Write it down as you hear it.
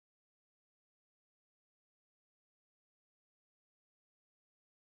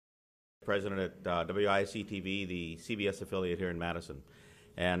President at WISC-TV, the CBS affiliate here in Madison.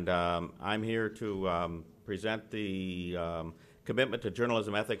 And I'm here to present the Commitment to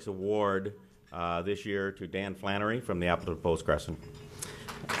Journalism Ethics Award this year to Dan Flannery from the Appleton Post-Crescent.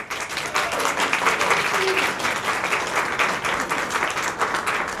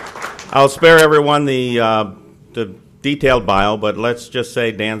 I'll spare everyone the detailed bio, but let's just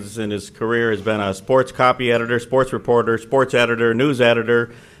say Dan's in his career has been a sports copy editor, sports reporter, sports editor, news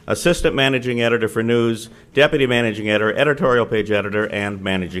editor, assistant managing editor for news, deputy managing editor, editorial page editor, and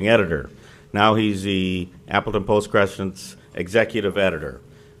managing editor. Now he's the Appleton Post-Crescent's executive editor.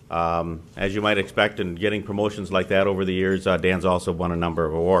 As you might expect in getting promotions like that over the years, Dan's also won a number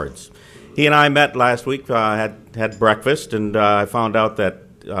of awards. He and I met last week, had breakfast, and I found out that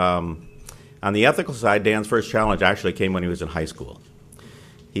on the ethical side, Dan's first challenge actually came when he was in high school.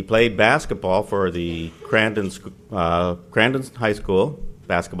 He played basketball for the Crandon High School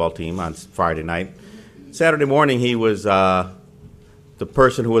basketball team on Friday night. Saturday morning, he was the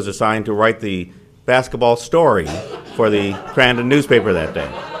person who was assigned to write the basketball story for the Crandon newspaper that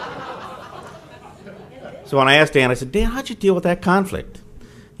day. So when I asked Dan, I said, Dan, how'd you deal with that conflict?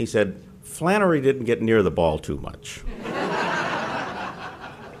 He said, Flannery didn't get near the ball too much.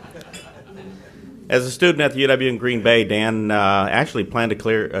 As a student at the UW in Green Bay, Dan actually planned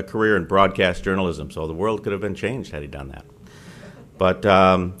a career in broadcast journalism, so the world could have been changed had he done that. But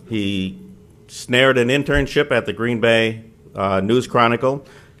he snared an internship at the Green Bay News Chronicle,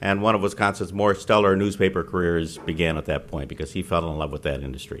 and one of Wisconsin's more stellar newspaper careers began at that point because he fell in love with that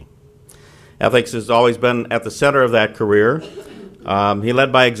industry. Ethics has always been at the center of that career. He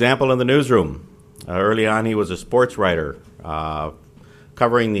led by example in the newsroom. Early on, he was a sports writer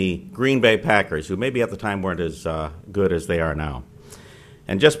covering the Green Bay Packers, who maybe at the time weren't as good as they are now.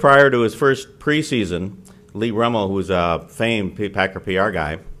 And just prior to his first preseason, Lee Rummel, who's a famed Packer PR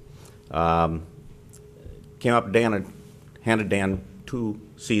guy, came up to Dan and handed Dan 2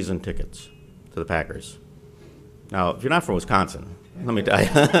 season tickets to the Packers. Now, if you're not from Wisconsin, let me tell you.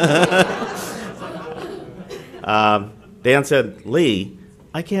 Dan said, Lee,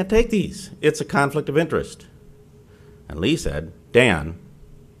 I can't take these. It's a conflict of interest. And Lee said, Dan,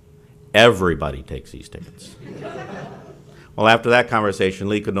 everybody takes these tickets. Well, after that conversation,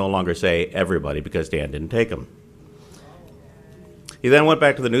 Lee could no longer say everybody because Dan didn't take them. He then went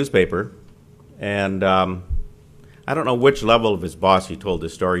back to the newspaper, and I don't know which level of his boss he told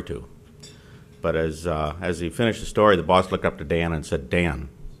this story to, but as he finished the story, the boss looked up to Dan and said, Dan,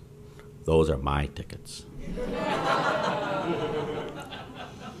 those are my tickets.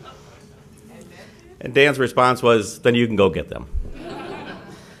 And Dan's response was, then you can go get them.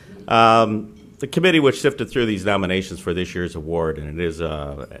 The committee which sifted through these nominations for this year's award, and it is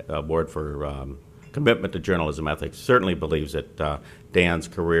an award for commitment to journalism ethics, certainly believes that Dan's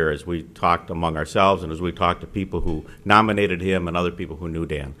career, as we talked among ourselves and as we talked to people who nominated him and other people who knew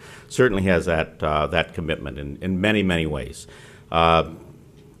Dan, certainly has that commitment in many, many ways.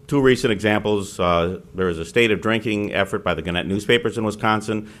 2 recent examples, there was a state of drinking effort by the Gannett newspapers in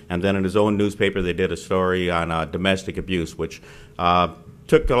Wisconsin, and then in his own newpaper they did a story on domestic abuse, which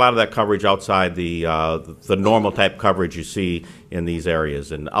took a lot of that coverage outside the normal type coverage you see in these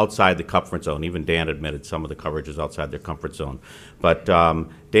areas and outside the comfort zone. Even Dan admitted some of the coverage is outside their comfort zone. But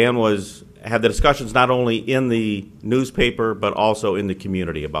Dan had the discussions not only in the newspaper but also in the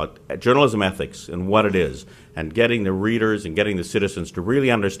community about journalism ethics and what it is, and getting the readers and getting the citizens to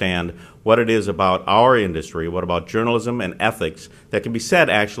really understand what it is about our industry, what about journalism and ethics that can be said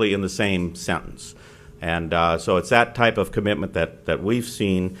actually in the same sentence. And so it's that type of commitment that we've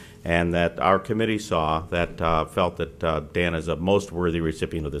seen and that our committee saw that felt that Dan is a most worthy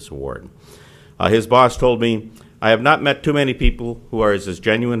recipient of this award. His boss told me, I have not met too many people who are as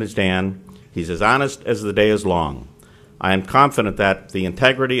genuine as Dan. He's as honest as the day is long. I am confident that the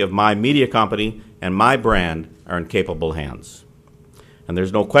integrity of my media company and my brand are in capable hands. And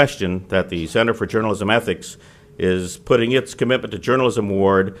there's no question that the Center for Journalism Ethics is putting its Commitment to Journalism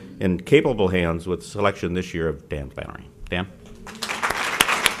Award in capable hands with the selection this year of Dan Flannery. Dan?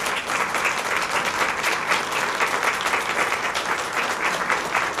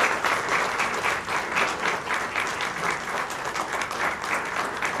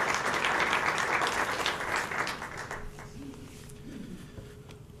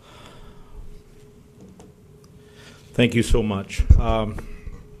 Thank you so much.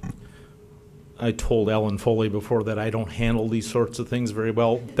 I told Ellen Foley before that I don't handle these sorts of things very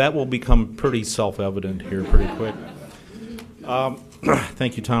well. That will become pretty self-evident here pretty quick.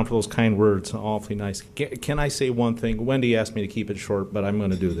 Thank you, Tom, for those kind words. Awfully nice. Can I say one thing? Wendy asked me to keep it short, but I'm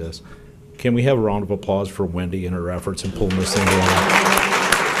going to do this. Can we have a round of applause for Wendy and her efforts in pulling this thing together?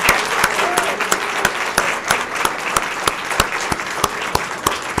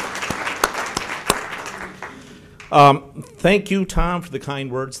 Thank you, Tom, for the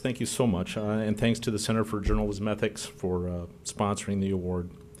kind words. Thank you so much. And thanks to the Center for Journalism Ethics for sponsoring the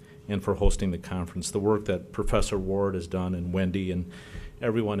award and for hosting the conference. The work that Professor Ward has done and Wendy and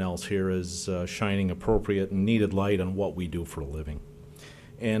everyone else here is shining appropriate and needed light on what we do for a living.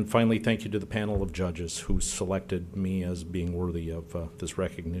 And finally, thank you to the panel of judges who selected me as being worthy of this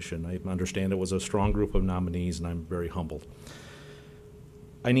recognition. I understand it was a strong group of nominees, and I'm very humbled.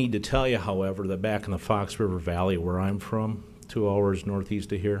 I need to tell you, however, that back in the Fox River Valley, where I'm from, 2 hours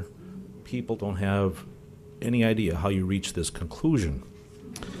northeast of here, people don't have any idea how you reach this conclusion.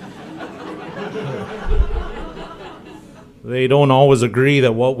 They don't always agree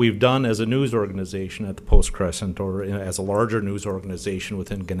that what we've done as a news organization at the Post-Crescent or as a larger news organization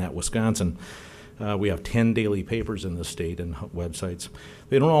within Gannett, Wisconsin, we have 10 daily papers in the state and websites.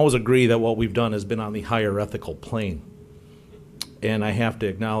 They don't always agree that what we've done has been on the higher ethical plane. And I have to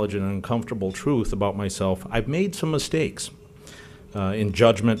acknowledge an uncomfortable truth about myself. I've made some mistakes in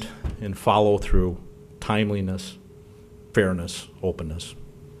judgment, in follow-through, timeliness, fairness, openness.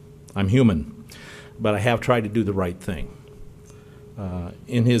 I'm human, but I have tried to do the right thing.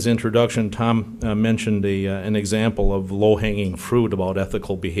 In his introduction, Tom mentioned an example of low-hanging fruit about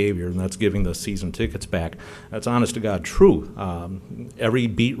ethical behavior, and that's giving the season tickets back. That's honest-to-God true. Every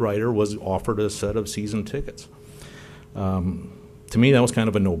beat writer was offered a set of season tickets. To me, that was kind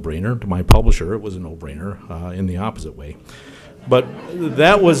of a no-brainer. To my publisher, it was a no-brainer in the opposite way. But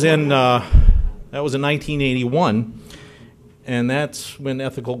that was in 1981. And that's when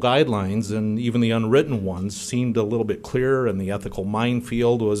ethical guidelines, and even the unwritten ones, seemed a little bit clearer, and the ethical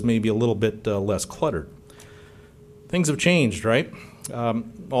minefield was maybe a little bit less cluttered. Things have changed, right?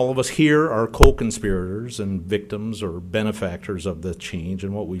 All of us here are co-conspirators and victims or benefactors of the change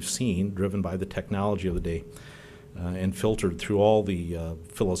and what we've seen, driven by the technology of the day, and filtered through all the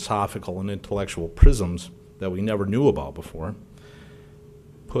philosophical and intellectual prisms that we never knew about before.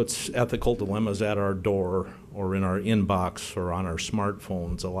 Puts ethical dilemmas at our door or in our inbox or on our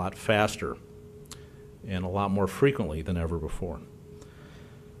smartphones a lot faster and a lot more frequently than ever before.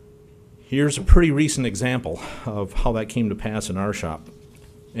 Here's a pretty recent example of how that came to pass in our shop.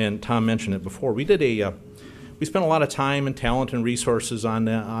 And Tom mentioned it before. We spent a lot of time and talent and resources on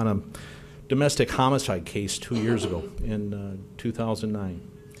a domestic homicide case 2 years ago in 2009.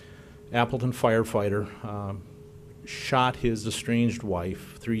 Appleton firefighter shot his estranged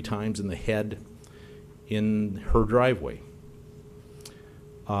wife 3 times in the head in her driveway.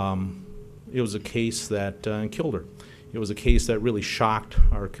 It was a case that killed her. It was a case that really shocked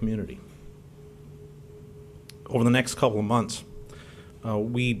our community. Over the next couple of months,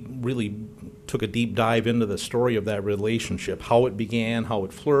 we really took a deep dive into the story of that relationship, how it began, how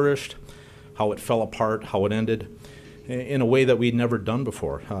it flourished, how it fell apart, how it ended, in a way that we'd never done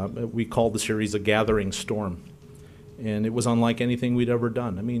before. We called the series A Gathering Storm. And it was unlike anything we'd ever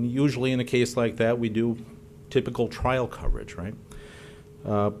done. I mean, usually in a case like that, we do typical trial coverage, right?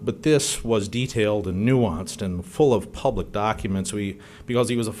 But this was detailed and nuanced and full of public documents. Because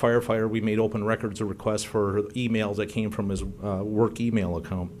he was a firefighter, we made open records of requests for emails that came from his work email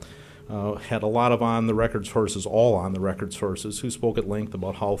account. Had a lot of on-the-record sources, all on-the-record sources, who spoke at length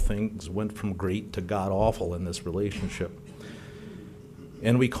about how things went from great to god-awful in this relationship.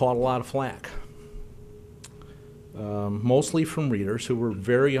 And we caught a lot of flack. Mostly from readers who were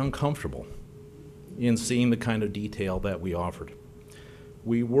very uncomfortable in seeing the kind of detail that we offered.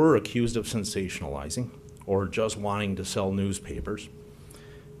 We were accused of sensationalizing, or just wanting to sell newspapers,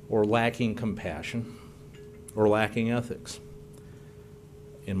 or lacking compassion, or lacking ethics.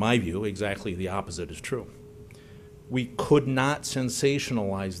 In my view, exactly the opposite is true. We could not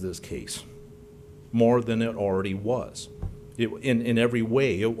sensationalize this case more than it already was. In every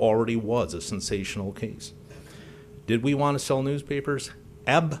way, it already was a sensational case. Did we want to sell newspapers?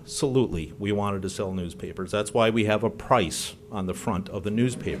 Absolutely, we wanted to sell newspapers. That's why we have a price on the front of the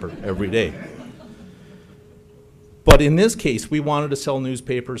newspaper every day. But in this case, we wanted to sell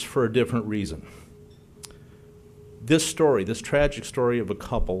newspapers for a different reason. This story, this tragic story of a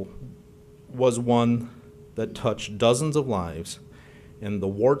couple, was one that touched dozens of lives, and the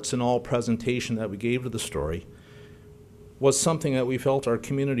warts and all presentation that we gave to the story was something that we felt our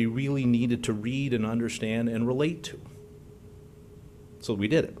community really needed to read and understand and relate to. So we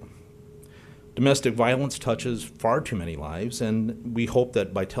did it. Domestic violence touches far too many lives, and we hope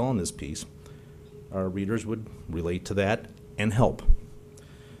that by telling this piece, our readers would relate to that and help.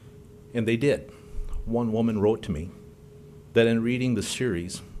 And they did. One woman wrote to me that in reading the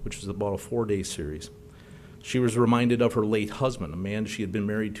series, which was about a 4-day series, she was reminded of her late husband, a man she had been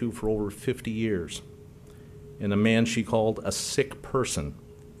married to for over 50 years, and a man she called a sick person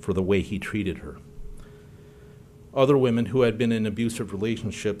for the way he treated her. Other women who had been in abusive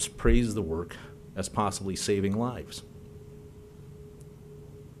relationships praised the work as possibly saving lives.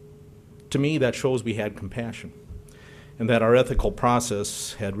 To me, that shows we had compassion and that our ethical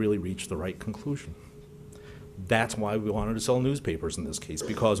process had really reached the right conclusion. That's why we wanted to sell newspapers in this case,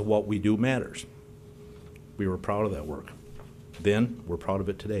 because what we do matters. We were proud of that work. Then, we're proud of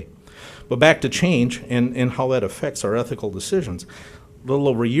it today. But back to change and how that affects our ethical decisions. A little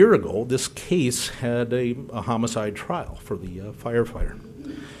over a year ago, this case had a homicide trial for the firefighter.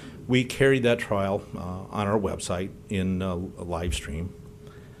 We carried that trial on our website in a live stream.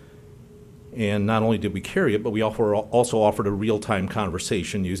 And not only did we carry it, but we also offered a real-time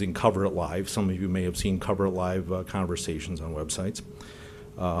conversation using Cover It Live. Some of you may have seen Cover It Live conversations on websites.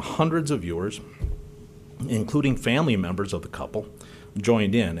 Hundreds of viewers, including family members of the couple,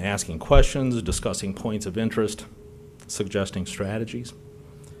 joined in, asking questions, discussing points of interest, suggesting strategies.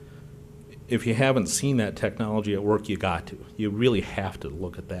 If you haven't seen that technology at work, you got to. You really have to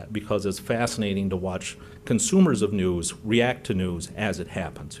look at that because it's fascinating to watch consumers of news react to news as it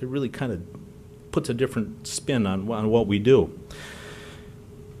happens. It really kind of puts a different spin on what we do.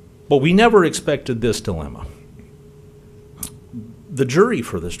 But we never expected this dilemma. The jury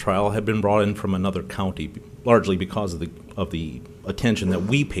for this trial had been brought in from another county, largely because of the attention that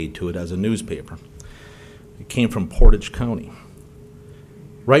we paid to it as a newspaper. It came from Portage County.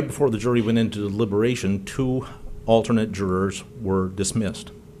 Right before the jury went into deliberation, 2 alternate jurors were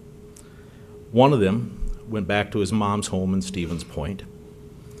dismissed. One of them went back to his mom's home in Stevens Point,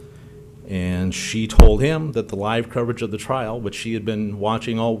 and she told him that the live coverage of the trial, which she had been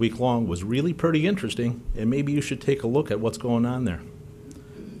watching all week long, was really pretty interesting, and maybe you should take a look at what's going on there.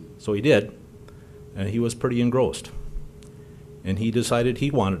 So he did, and he was pretty engrossed. And he decided he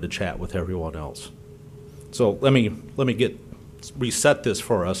wanted to chat with everyone else. So let me reset this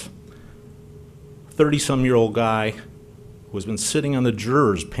for us. 30-some-year-old guy who has been sitting on the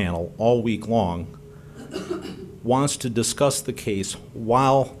jurors panel all week long wants to discuss the case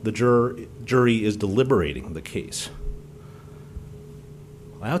while the jury is deliberating the case.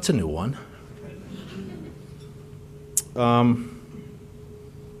 Well, that's a new one.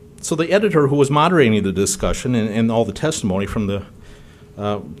 So the editor who was moderating the discussion and all the testimony from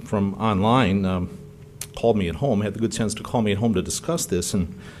online called me at home, had the good sense to call me at home to discuss this, and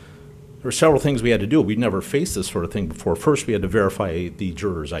there were several things we had to do. We'd never faced this sort of thing before. First, we had to verify the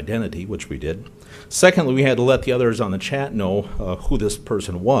juror's identity, which we did. Secondly, we had to let the others on the chat know who this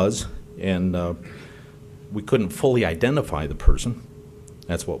person was, and we couldn't fully identify the person.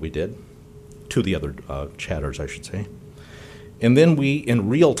 That's what we did, to the other chatters, I should say. And then in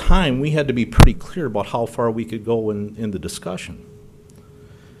real time, we had to be pretty clear about how far we could go in the discussion.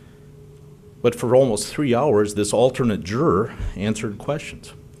 But for almost 3 hours, this alternate juror answered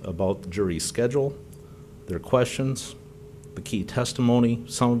questions about the jury's schedule, their questions, the key testimony,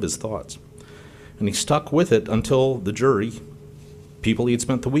 some of his thoughts. And he stuck with it until the jury, people he had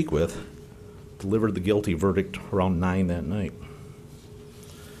spent the week with, delivered the guilty verdict around 9 that night.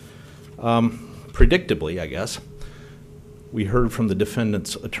 Predictably, I guess, we heard from the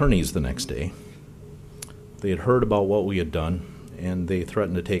defendant's attorneys the next day. They had heard about what we had done, and they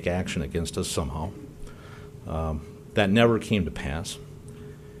threatened to take action against us somehow. That never came to pass.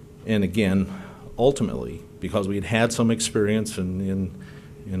 And again, ultimately, because we had had some experience in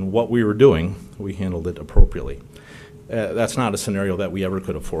what we were doing, we handled it appropriately. That's not a scenario that we ever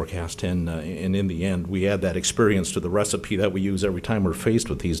could have forecast, and in the end, we add that experience to the recipe that we use every time we're faced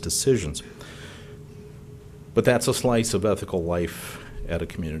with these decisions. But that's a slice of ethical life at a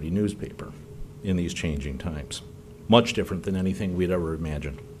community newspaper in these changing times. Much different than anything we'd ever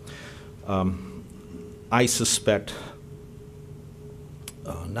imagined. I suspect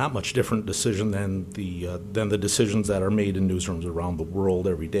not much different decision than the decisions that are made in newsrooms around the world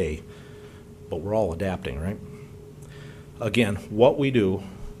every day, but we're all adapting, right? Again, what we do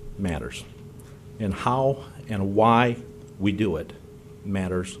matters, and how and why we do it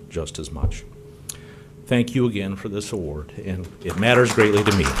matters just as much. Thank you again for this award, and it matters greatly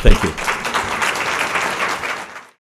to me. Thank you.